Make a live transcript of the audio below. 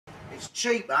It's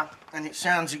cheaper and it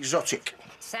sounds exotic.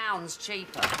 Sounds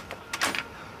cheaper.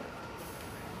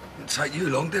 Didn't take you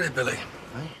long, did it, Billy?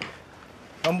 Hey?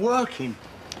 I'm working.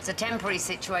 It's a temporary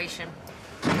situation.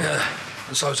 Yeah,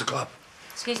 and so's the club.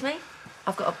 Excuse me?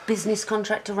 I've got a business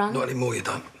contract to run. Not anymore, you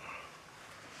don't.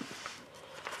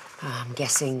 I'm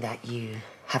guessing that you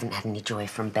haven't had any joy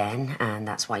from Ben, and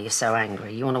that's why you're so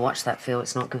angry. You want to watch that, Phil?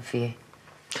 It's not good for you.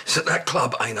 So that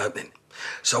club ain't opening.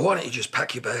 So why don't you just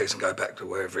pack your bags and go back to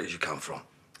wherever it is you come from?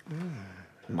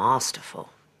 Masterful.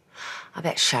 I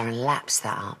bet Sharon laps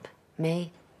that up.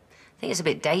 Me? I think it's a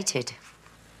bit dated.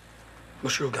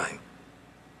 What's your game?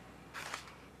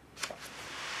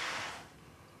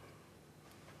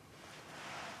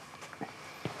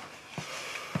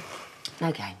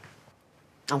 No game.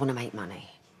 I want to make money,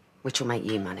 which will make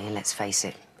you money, and let's face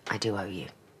it, I do owe you.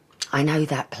 I know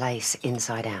that place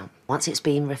inside out. Once it's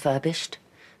been refurbished,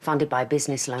 funded by a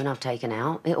business loan I've taken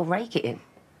out, it'll rake it in.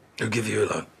 Who'll give you a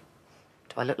loan?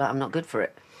 Do I look like I'm not good for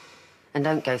it? And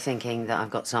don't go thinking that I've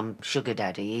got some sugar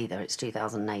daddy either. It's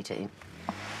 2018.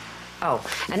 Oh,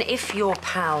 and if your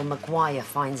pal Maguire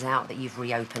finds out that you've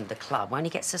reopened the club, won't he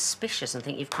get suspicious and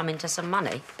think you've come into some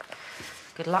money?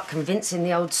 Good luck convincing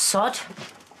the old sod.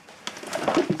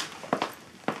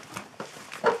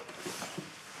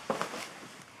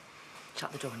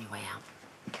 Shut the door on your way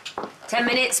out. 10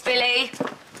 minutes, Billy.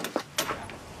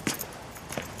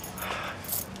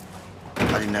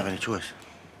 I didn't have any choice.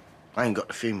 I ain't got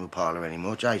the funeral parlour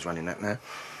anymore. Jay's running that now.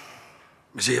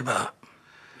 Is he about?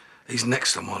 He's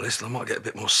next on my list, and I might get a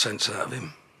bit more sense out of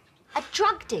him. A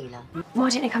drug dealer? Why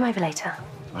don't you come over later?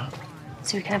 What?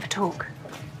 So we can have a talk.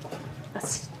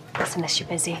 That's unless you're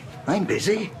busy. I ain't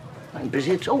busy. I ain't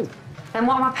busy at all. Then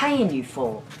what am I paying you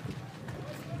for?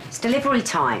 It's delivery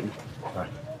time. Right.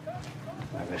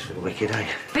 Maybe that's for the wicked, eh?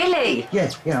 Billy!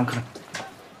 Yeah, I'm coming.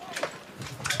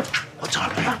 What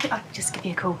time, Billy? I'll just give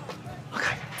you a call.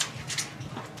 OK.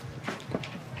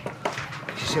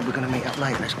 She said we're going to meet up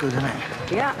late. That's good, isn't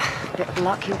it? Yeah, bit of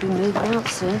luck, you'll be moving out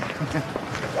soon.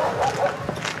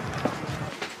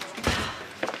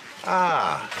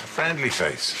 Ah, friendly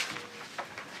face.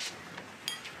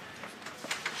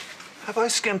 Have I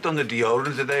skimped on the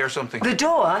deodorant today or something? The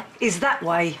door is that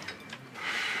way.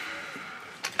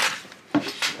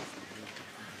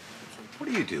 What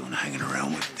are you doing hanging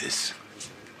around with this?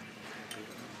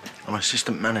 I'm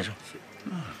assistant manager.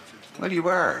 Oh, well, you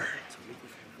are.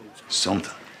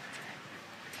 Something.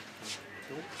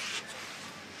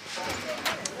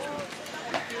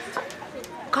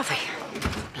 Coffee.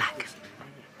 Black.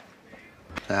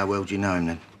 How well do you know him,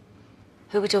 then?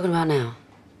 Who are we talking about now?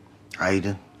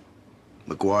 Aidan.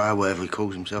 Maguire, whatever he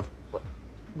calls himself.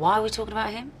 Why are we talking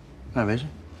about him? No reason.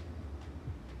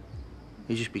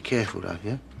 You just be careful, though,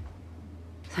 yeah?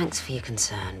 Thanks for your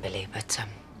concern, Billy, but,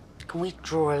 can we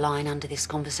draw a line under this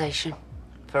conversation?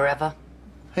 Forever?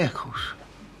 Yeah, of course,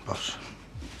 boss.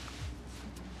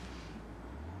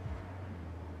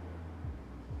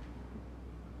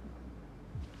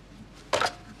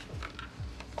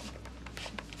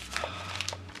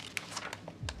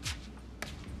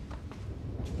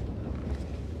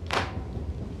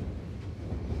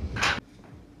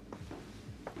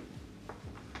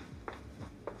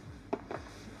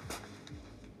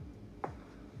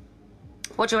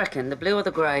 What do you reckon, the blue or the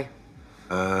grey?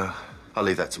 I'll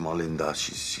leave that to my Linda.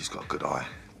 She's got a good eye.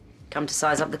 Come to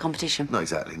size up the competition? Not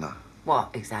exactly, no.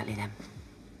 What exactly, then?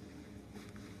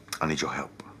 I need your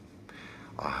help.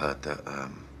 I heard that,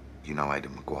 you know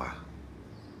Aidan Maguire.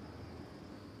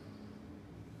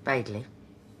 Vaguely.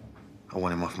 I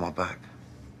want him off my back.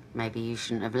 Maybe you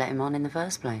shouldn't have let him on in the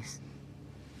first place.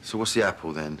 So what's the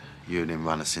apple, then? You and him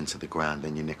run us into the ground,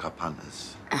 then you nick our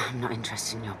punters. I'm not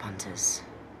interested in your punters.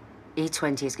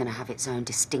 E20 is going to have its own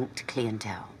distinct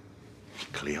clientele.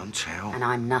 Clientele? And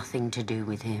I'm nothing to do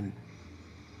with him.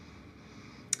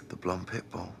 The blonde pit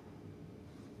bull?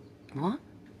 What?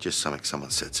 Just something someone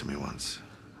said to me once.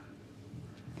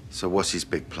 So what's his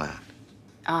big plan?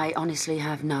 I honestly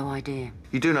have no idea.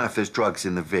 You do know if there's drugs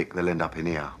in the Vic, they'll end up in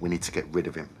here. We need to get rid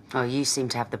of him. Oh, you seem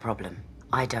to have the problem.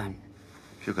 I don't.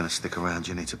 If you're going to stick around,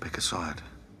 you need to pick a side.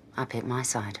 I pick my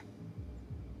side.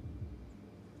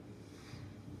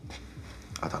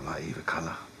 I don't like either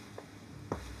colour.